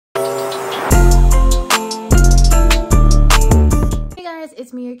guys,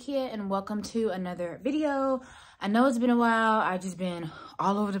 it's me, your Kia, and welcome to another video. I know it's been a while. I've just been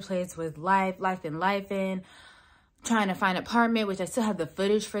all over the place with life and trying to find an apartment, which I still have the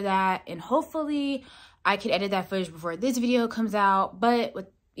footage for that, and hopefully I can edit that footage before this video comes out. But with,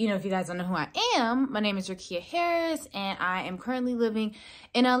 if you guys don't know who I am, my name is Rakia Harris, and I am currently living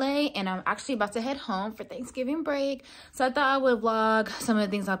in LA, and I'm actually about to head home for Thanksgiving break. So I thought I would vlog some of the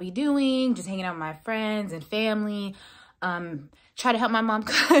things I'll be doing, just hanging out with my friends and family, try to help my mom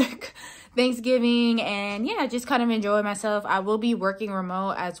cook Thanksgiving, and yeah, just kind of enjoy myself. I will be working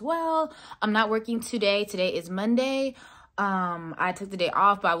remote as well. I'm not working today. Today is Monday. I took the day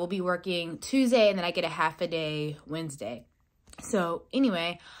off, but I will be working Tuesday, and then I get a half a day Wednesday. So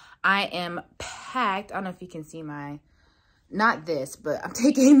anyway, I am packed. I don't know if you can see my, not this, but I'm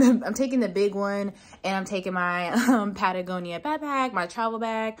taking the big one, and I'm taking my Patagonia backpack, my travel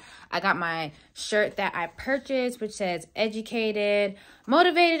bag. I got my shirt that I purchased, which says educated,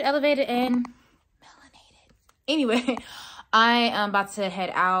 motivated, elevated, and melanated. Anyway, I am about to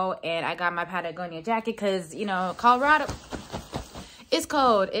head out, and I got my Patagonia jacket because, Colorado, it's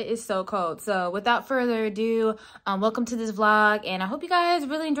cold. It is so cold. So without further ado, welcome to this vlog, and I hope you guys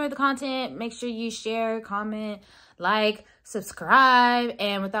really enjoyed the content. Make sure you share, comment, like, subscribe,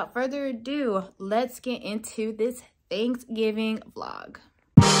 and without further ado, let's get into this Thanksgiving vlog.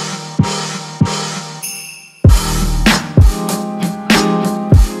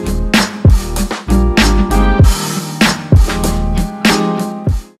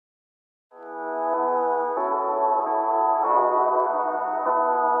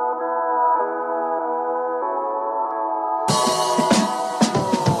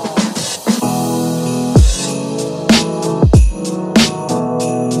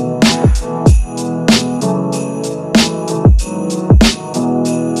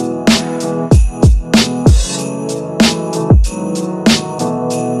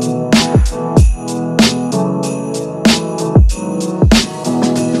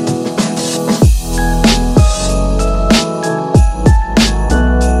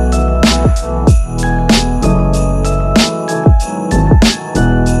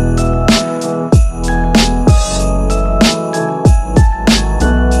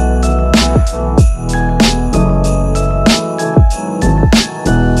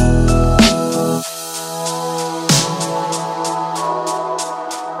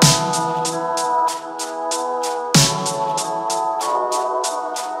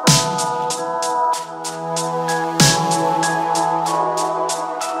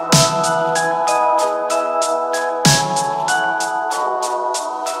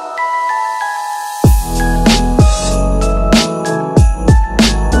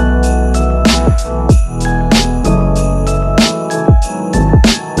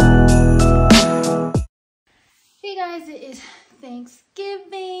 It is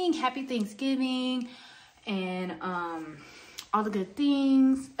Thanksgiving. Happy Thanksgiving, and all the good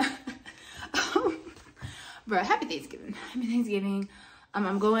things. Bro, happy Thanksgiving. Happy Thanksgiving.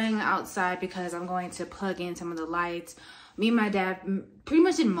 I'm going outside because I'm going to plug in some of the lights. Me and my dad pretty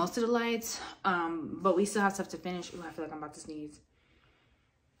much did most of the lights, but we still have stuff to finish. Ooh, I feel like I'm about to sneeze.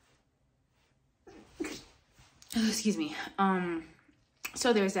 Oh, excuse me.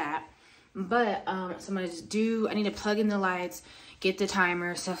 So there's that. But so I'm gonna just I need to plug in the lights, get the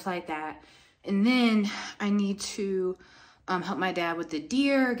timer, stuff like that, and then I need to help my dad with the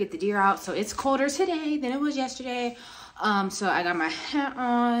deer, get the deer out. So it's colder today than it was yesterday. So I got my hat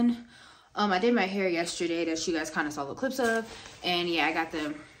on. I did my hair yesterday that you guys kind of saw the clips of, and yeah, I got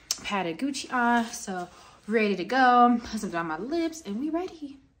the padded Gucci on, so ready to go. Put some on my lips, and we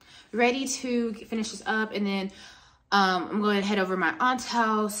ready to finish this up, and then I'm going to head over to my aunt's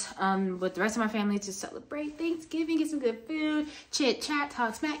house with the rest of my family to celebrate Thanksgiving, get some good food, chit chat,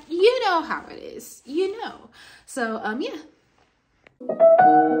 talk smack. You know how it is, So yeah.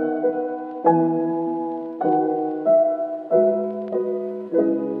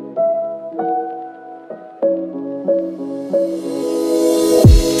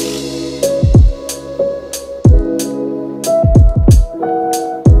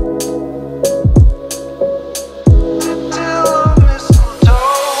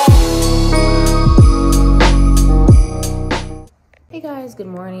 Good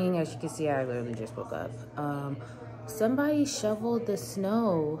morning. As you can see, I literally just woke up. Somebody shoveled the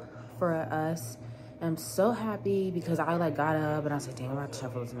snow for us. I'm so happy because I got up and I was like, damn, I'm about to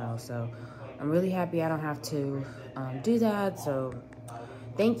shovel the snow. So I'm really happy I don't have to do that. So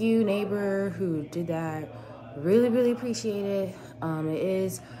thank you, neighbor, who did that. Really appreciate it. It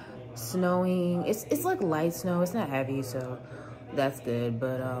is snowing. It's like light snow. It's not heavy, so that's good.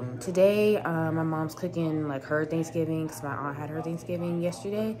 But today my mom's cooking like her Thanksgiving because my aunt had her Thanksgiving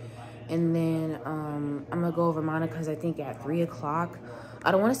yesterday. And then I'm gonna go over Monica's, I think, at 3 o'clock. I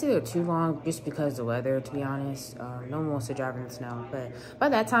don't want to stay there too long just because of the weather, to be honest. No one wants to drive in the snow, but by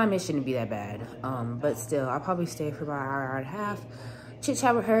that time it shouldn't be that bad. But still, I'll probably stay for about an hour and a half, chit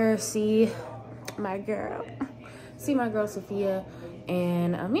chat with her, see my girl Sophia,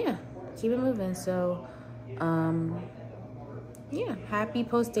 and yeah, keep it moving. So yeah, happy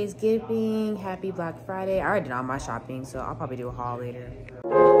post Thanksgiving, happy Black Friday. I already did all my shopping, so I'll probably do a haul later.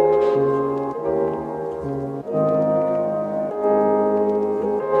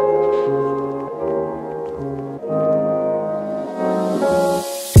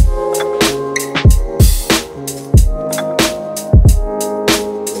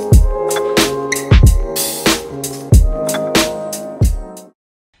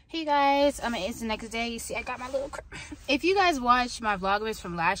 Hey guys, it's the next day. You see I got my little if you guys watched my Vlogmas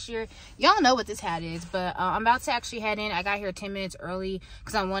from last year, y'all know what this hat is. But I'm about to actually head in. I got here 10 minutes early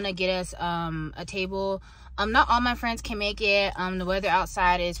because I want to get us a table. Not all my friends can make it. The weather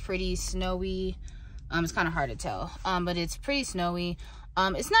outside is pretty snowy. It's kind of hard to tell, but it's pretty snowy.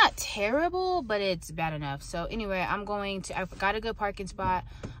 It's not terrible, but it's bad enough. So anyway, I've got a good parking spot.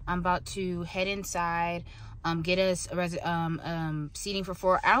 I'm about to head inside, get us seating for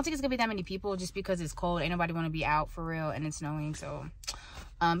 4. I don't think it's gonna be that many people just because it's cold. Ain't nobody want to be out for real, and it's snowing. So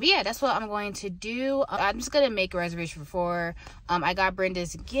but yeah, that's what I'm going to do. I'm just gonna make a reservation for 4. I got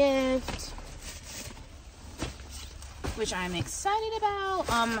Brenda's gift, which I'm excited about.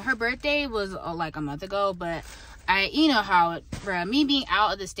 Her birthday was like a month ago, but you know how bruh, me being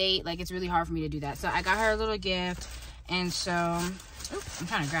out of the state, like it's really hard for me to do that. So I got her a little gift, and so I'm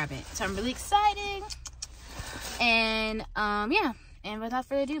trying to grab it. So I'm really excited. And yeah, and without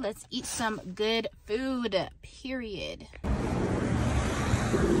further ado, let's eat some good food, period.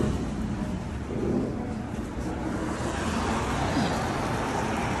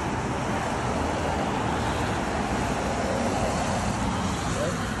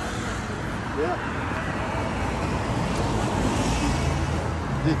 Yeah.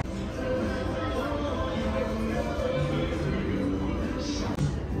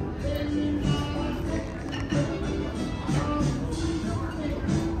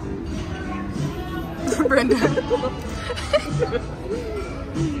 Brenda.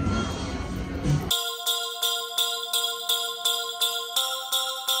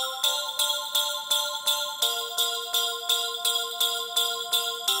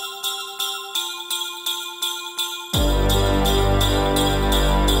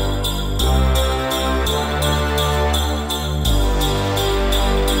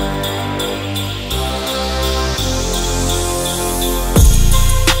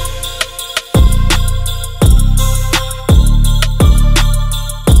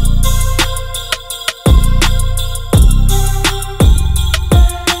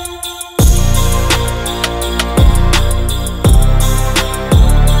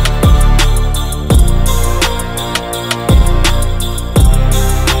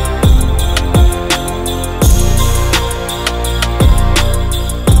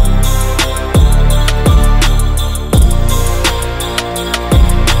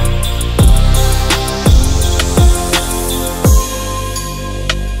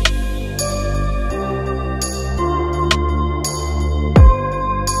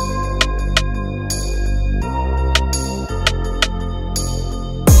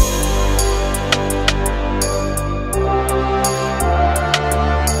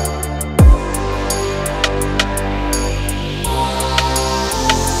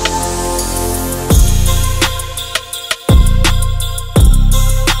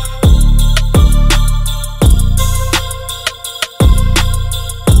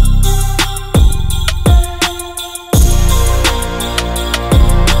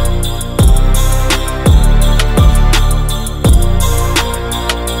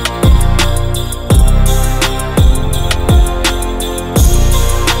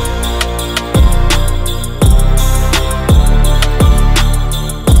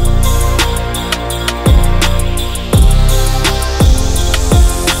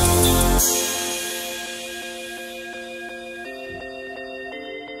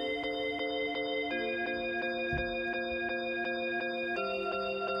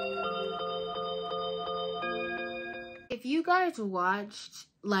 If you guys watched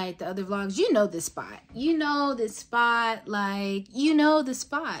like the other vlogs, you know this spot. You know this spot, like you know the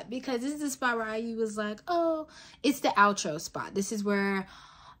spot, because this is the spot where I was like, oh, it's the outro spot. This is where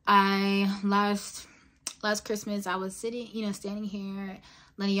I last Christmas I was sitting, you know, standing here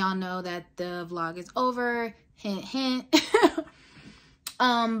letting y'all know that the vlog is over. Hint, hint.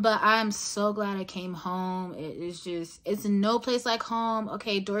 But I'm so glad I came home. It's no place like home.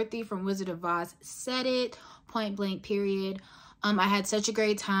 Okay, Dorothy from Wizard of Oz said it, point blank, period. I had such a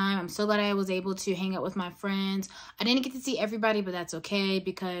great time. I'm so glad I was able to hang out with my friends. I didn't get to see everybody, but that's okay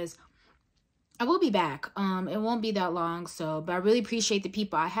because I will be back. It won't be that long, but I really appreciate the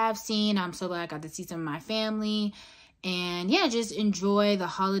people I have seen. I'm so glad I got to see some of my family. And yeah, just enjoy the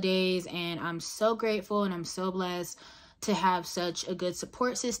holidays. And I'm so grateful and I'm so blessed to have such a good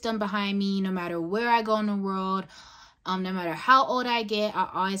support system behind me. No matter where I go in the world, no matter how old I get, I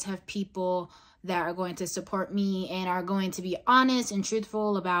always have people that are going to support me and are going to be honest and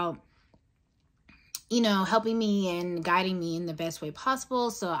truthful about, you know, helping me and guiding me in the best way possible.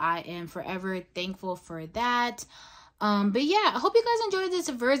 So I am forever thankful for that. But yeah, I hope you guys enjoyed this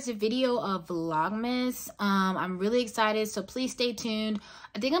first video of Vlogmas. I'm really excited, so please stay tuned.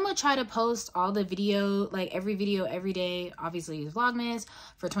 I think I'm gonna try to post all the video, like every video every day, obviously is Vlogmas,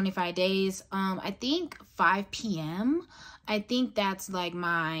 for 25 days. I think 5 p.m. I think that's like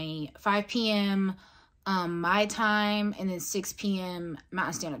my 5 p.m. My time, and then 6 p.m.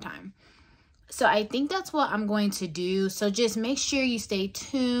 Mountain Standard Time. So I think that's what I'm going to do. So just make sure you stay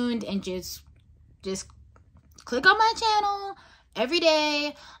tuned and just click on my channel every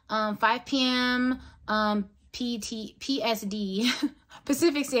day, 5 p.m. PSD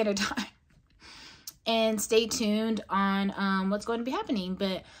Pacific Standard Time, and stay tuned on what's going to be happening.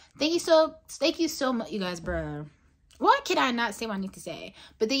 But thank you so much, you guys, bro. Why can I not say what I need to say?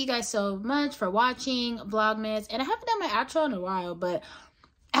 But thank you guys so much for watching Vlogmas. And I haven't done my outro in a while, but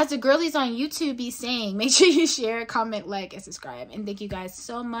as the girlies on YouTube be saying, make sure you share, comment, like, and subscribe. And thank you guys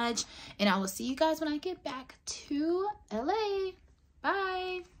so much. And I will see you guys when I get back to LA.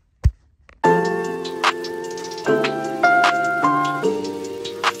 Bye.